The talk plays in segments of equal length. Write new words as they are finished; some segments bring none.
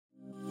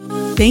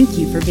Thank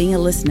you for being a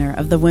listener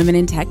of the Women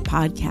in Tech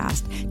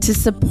podcast. To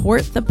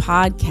support the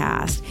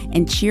podcast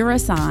and cheer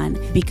us on,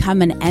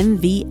 become an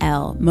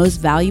MVL,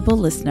 Most Valuable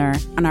Listener,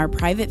 on our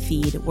private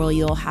feed where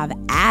you'll have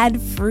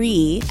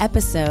ad-free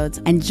episodes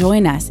and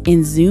join us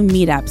in Zoom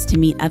meetups to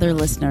meet other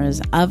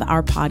listeners of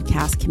our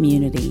podcast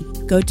community.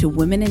 Go to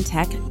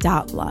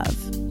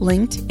womenintech.love,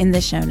 linked in the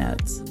show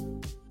notes.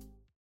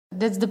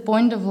 That's the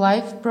point of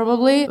life,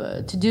 probably,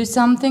 to do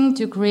something,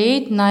 to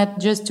create, not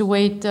just to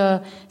wait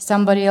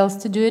somebody else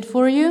to do it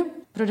for you.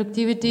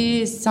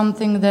 Productivity is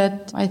something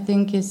that I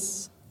think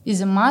is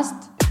a must.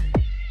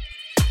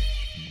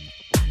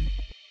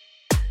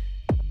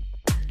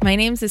 My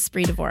name's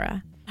Espree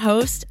Devora,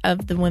 host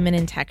of the Women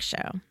in Tech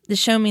Show. The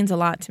show means a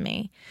lot to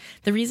me.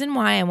 The reason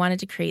why I wanted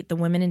to create the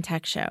Women in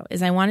Tech Show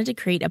is I wanted to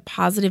create a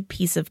positive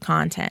piece of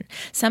content,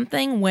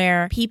 something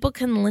where people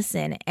can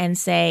listen and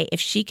say, if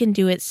she can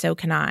do it, so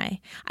can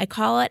I. I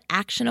call it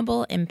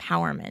actionable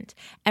empowerment.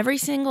 Every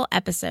single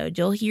episode,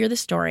 you'll hear the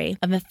story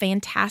of a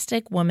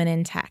fantastic woman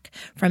in tech,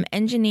 from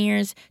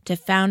engineers to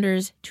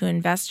founders to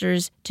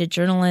investors to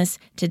journalists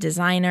to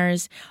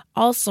designers,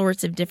 all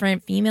sorts of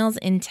different females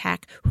in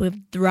tech who have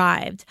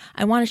thrived.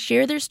 I want to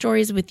share their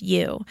stories with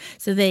you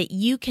so that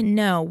you can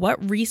know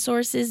what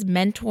resources,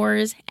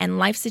 mentors, and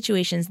life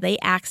situations they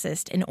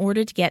accessed in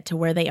order to get to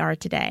where they are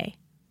today.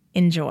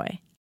 Enjoy.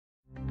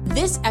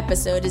 This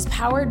episode is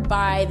powered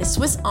by the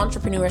Swiss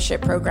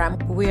Entrepreneurship Program.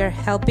 We are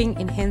helping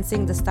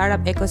enhancing the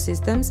startup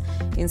ecosystems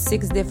in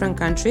 6 different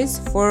countries,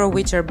 4 of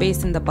which are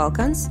based in the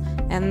Balkans.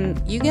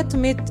 And you get to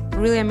meet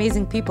really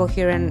amazing people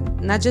here. And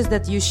not just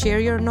that you share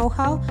your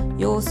know-how,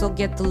 you also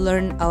get to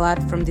learn a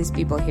lot from these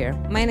people here.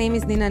 My name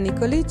is Nina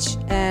Nikolic,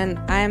 and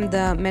I am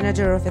the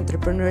Manager of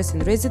Entrepreneurs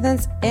in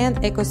Residence and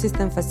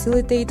Ecosystem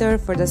Facilitator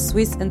for the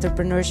Swiss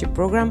Entrepreneurship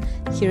Program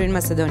here in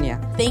Macedonia.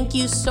 Thank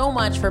you so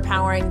much for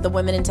powering the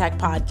Women in Tech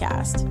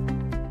podcast.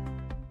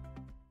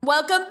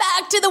 Welcome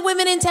back to the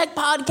Women in Tech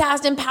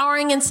podcast,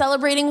 empowering and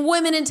celebrating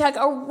women in tech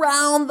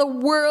around the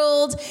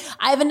world.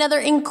 I have another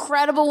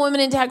incredible woman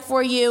in tech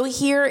for you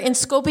here in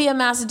Skopje,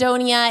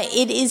 Macedonia.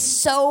 It is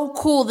so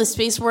cool, the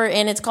space we're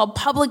in. It's called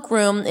Public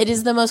Room. It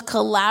is the most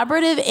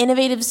collaborative,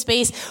 innovative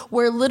space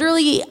where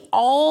literally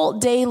all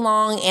day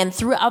long and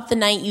throughout the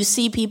night you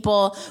see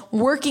people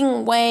working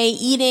away,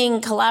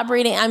 eating,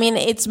 collaborating. I mean,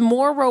 it's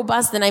more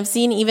robust than I've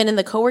seen even in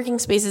the co-working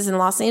spaces in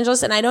Los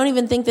Angeles. And I don't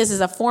even think this is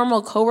a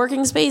formal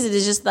co-working space. It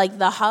is just like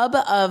the hub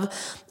of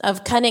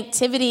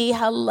connectivity.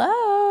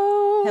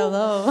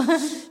 Hello.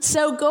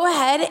 So go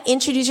ahead,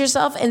 introduce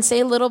yourself and say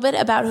a little bit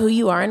about who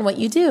you are and what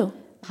you do.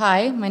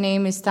 Hi, my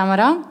name is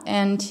Tamara,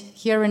 and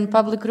here in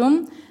Public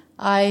Room,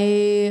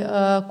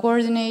 I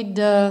coordinate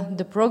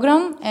the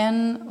program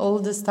and all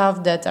the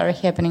stuff that are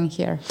happening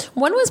here.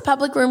 When was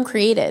Public Room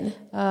created?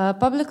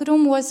 Public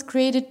Room was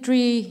created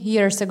 3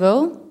 years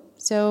ago.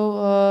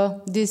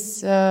 So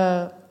this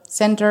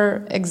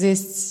center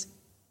exists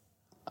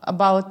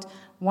about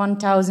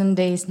 1,000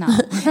 days now.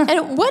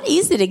 And what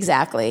is it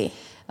exactly?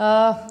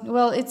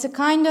 Well, it's a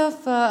kind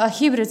of a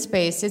hybrid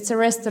space. It's a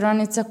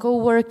restaurant, it's a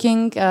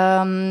co-working,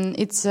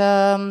 it's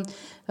a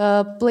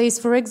place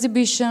for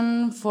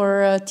exhibition,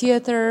 for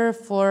theater,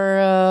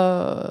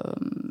 for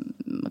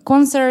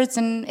concerts,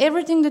 and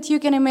everything that you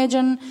can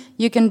imagine,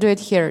 you can do it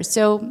here.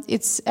 So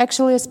it's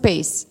actually a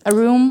space, a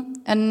room,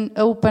 and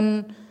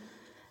open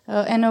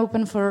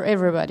for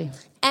everybody.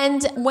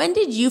 And when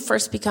did you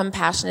first become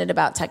passionate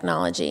about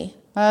technology?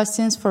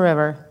 Since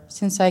forever,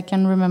 since I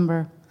can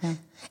remember. Yeah.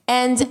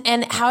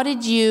 And how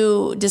did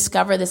you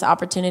discover this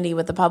opportunity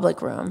with the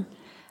Public Room?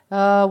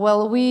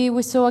 Well,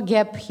 we saw a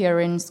gap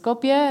here in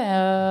Skopje,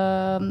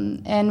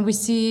 and we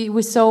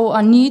saw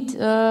a need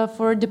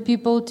for the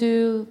people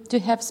to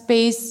have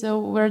space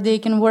where they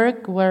can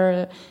work,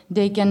 where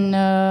they can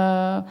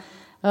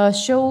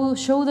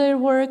show their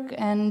work,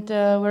 and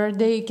where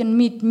they can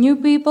meet new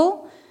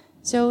people.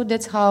 So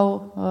that's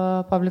how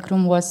Public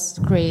Room was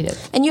created.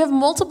 And you have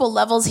multiple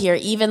levels here.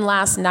 Even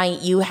last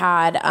night you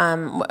had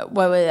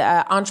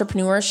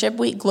Entrepreneurship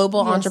Week,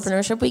 Global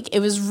Entrepreneurship Week. It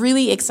was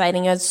really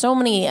exciting. You had so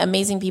many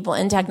amazing people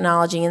in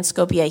technology in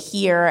Skopje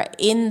here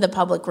in the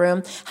Public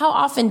Room. How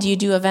often do you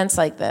do events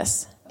like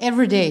this?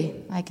 Every day,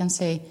 I can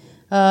say.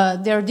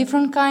 There are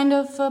different kind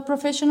of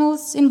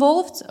professionals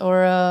involved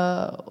or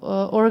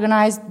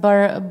organized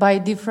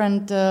by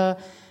different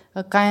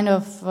kind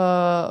of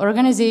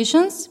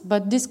organizations,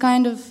 but this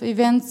kind of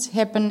events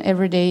happen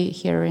every day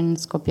here in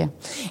Skopje.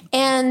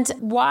 And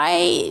why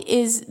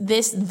is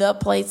this the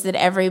place that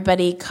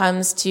everybody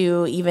comes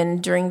to,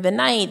 even during the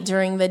night,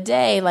 during the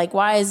day? Like,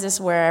 why is this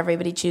where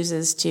everybody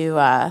chooses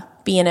to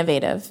be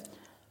innovative?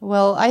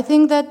 Well, I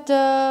think that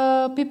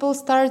people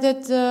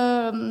started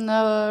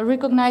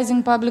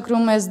recognizing Public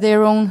Room as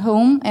their own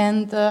home,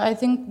 and I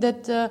think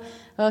that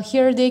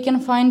here they can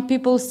find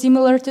people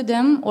similar to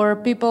them or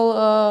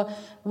people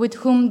with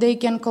whom they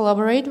can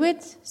collaborate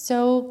with.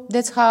 So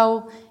that's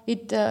how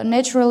it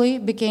naturally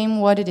became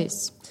what it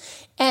is.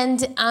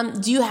 And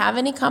do you have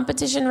any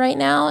competition right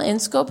now in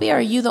Skopje? Or are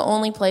you the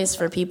only place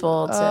for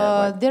people to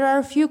work? There are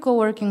a few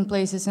co-working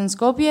places in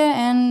Skopje,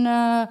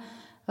 and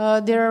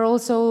There are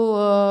also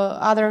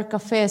other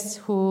cafes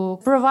who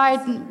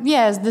provide,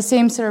 the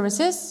same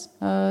services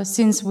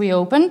since we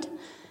opened.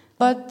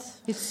 But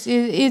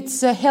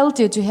it's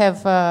healthy to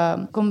have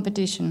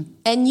competition.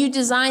 And you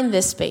designed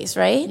this space,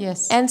 right?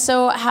 Yes. And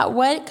so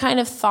what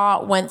kind of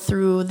thought went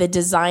through the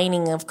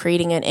designing of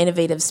creating an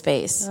innovative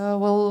space?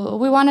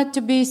 We wanted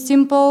to be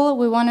simple.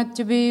 We wanted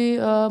to be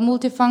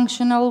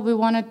multifunctional. We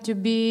wanted to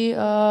be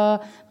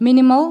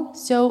minimal,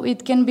 so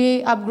it can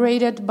be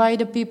upgraded by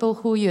the people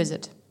who use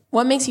it.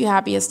 What makes you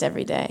happiest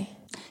every day?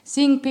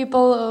 Seeing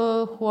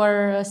people who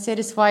are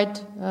satisfied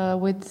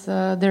with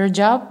their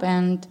job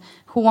and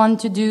who want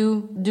to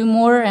do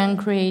more and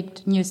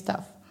create new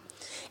stuff.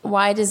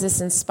 Why does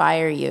this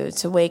inspire you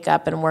to wake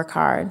up and work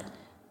hard?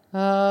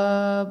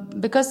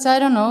 Because I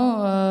don't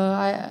know,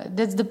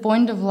 that's the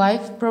point of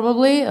life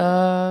probably,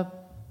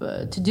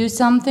 to do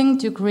something,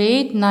 to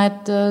create,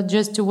 not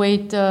just to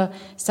wait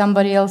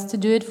somebody else to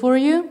do it for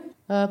you.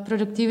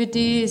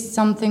 Productivity is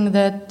something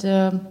that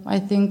I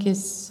think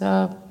is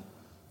a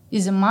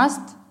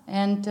must.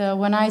 And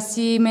when I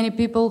see many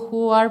people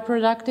who are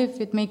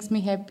productive, it makes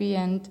me happy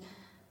and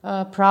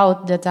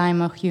proud that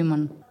I'm a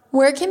human.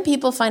 Where can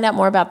people find out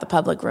more about the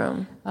Public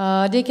Room?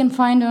 They can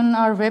find on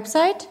our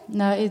website.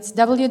 It's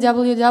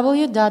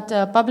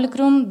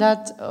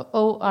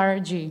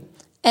www.publicroom.org.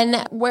 And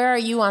where are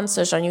you on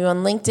social? Are you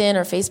on LinkedIn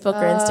or Facebook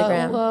or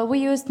Instagram? We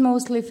used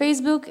mostly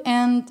Facebook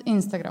and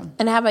Instagram.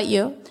 And how about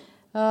you?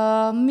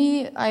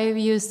 I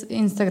use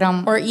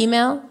Instagram. Or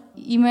email?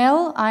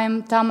 Email,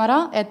 I'm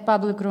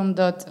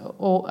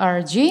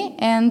tamara@publicroom.org.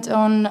 And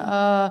on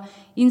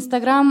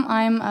Instagram,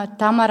 I'm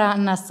Tamara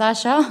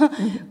Nasasha,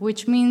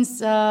 which means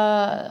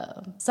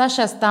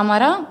Sasha's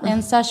Tamara,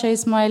 and Sasha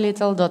is my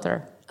little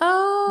daughter.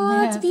 Oh,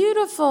 that's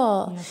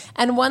beautiful. Yes.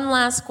 And one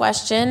last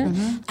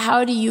question.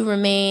 How do you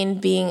remain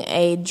being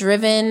a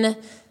driven,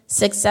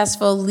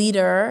 successful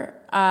leader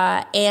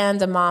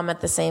and a mom at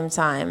the same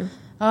time?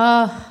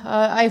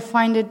 I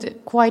find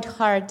it quite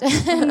hard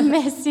and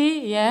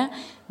messy,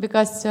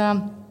 because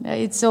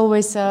it's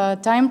always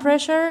time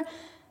pressure.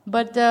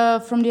 But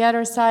from the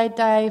other side,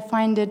 I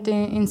find it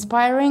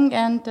inspiring,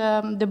 and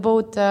the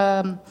both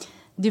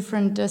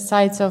different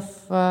sides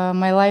of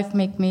my life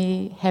make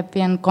me happy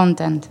and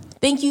content.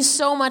 Thank you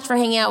so much for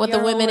hanging out with the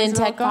Women in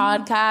Tech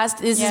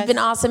podcast. This has been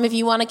awesome. If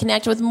you want to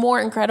connect with more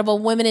incredible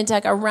women in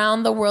tech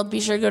around the world, be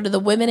sure to go to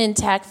the Women in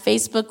Tech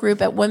Facebook group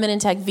at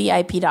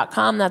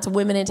womenintechvip.com. That's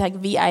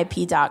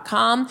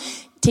womenintechvip.com.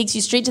 Takes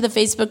you straight to the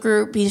Facebook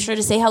group. Be sure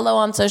to say hello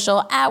on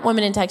social at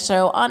Women in Tech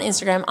Show, on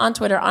Instagram, on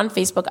Twitter, on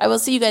Facebook. I will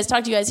see you guys,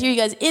 talk to you guys, hear you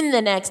guys in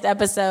the next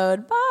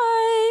episode.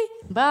 Bye.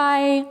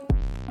 Bye.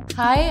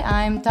 Hi,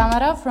 I'm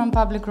Tamara from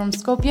Public Room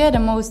Skopje, the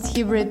most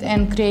hybrid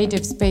and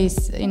creative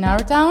space in our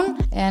town,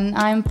 and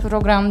I'm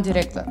program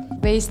director,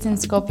 based in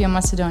Skopje,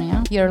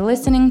 Macedonia. You're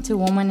listening to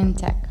Women in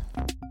Tech.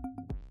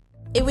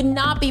 It would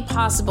not be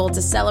possible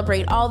to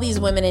celebrate all these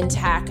women in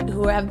tech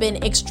who have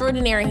been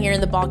extraordinary here in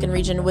the Balkan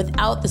region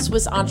without the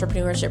Swiss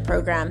Entrepreneurship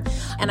Program.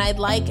 And I'd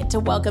like to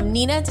welcome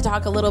Nina to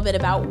talk a little bit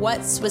about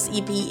what Swiss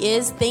EP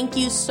is. Thank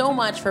you so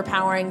much for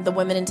powering the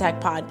Women in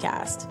Tech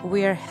podcast.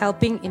 We are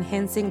helping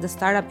enhancing the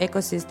startup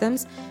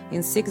ecosystems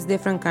in 6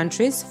 different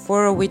countries,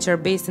 4 of which are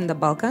based in the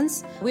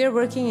Balkans. We are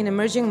working in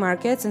emerging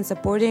markets and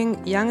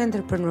supporting young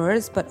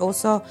entrepreneurs, but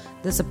also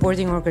the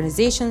supporting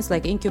organizations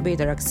like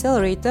Incubator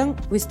Accelerator.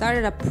 We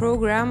started a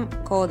program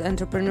called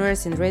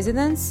Entrepreneurs in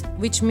Residence,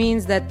 which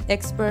means that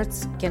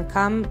experts can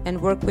come and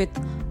work with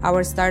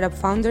our startup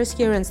founders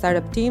here and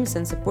startup teams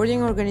and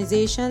supporting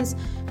organizations.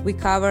 We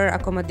cover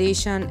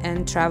accommodation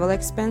and travel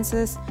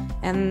expenses,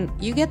 and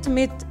you get to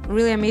meet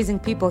really amazing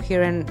people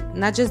here. And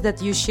not just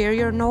that you share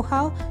your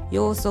know-how,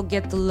 you also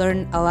get to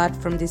learn a lot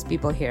from these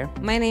people here.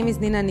 My name is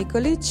Nina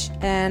Nikolic,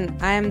 and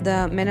I am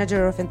the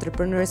manager of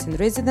Entrepreneurs in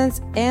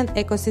Residence and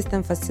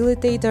ecosystem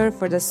facilitator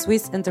for the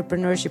Swiss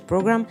Entrepreneurship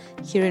Program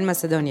here in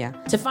Macedonia.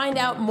 To find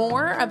out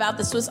more about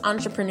the Swiss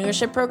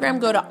Entrepreneurship Program,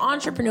 go to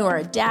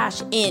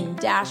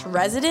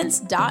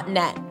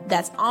entrepreneur-in-residence.net.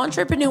 That's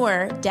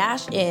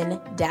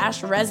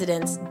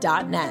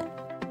entrepreneur-in-residence.net.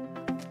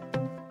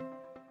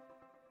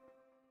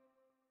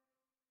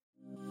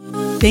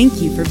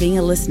 Thank you for being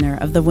a listener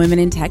of the Women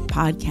in Tech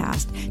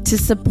podcast. To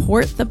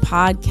support the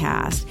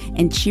podcast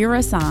and cheer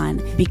us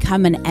on,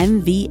 become an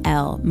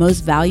MVL,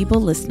 Most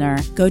Valuable Listener,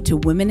 go to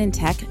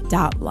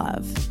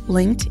womenintech.love,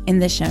 linked in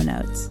the show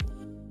notes.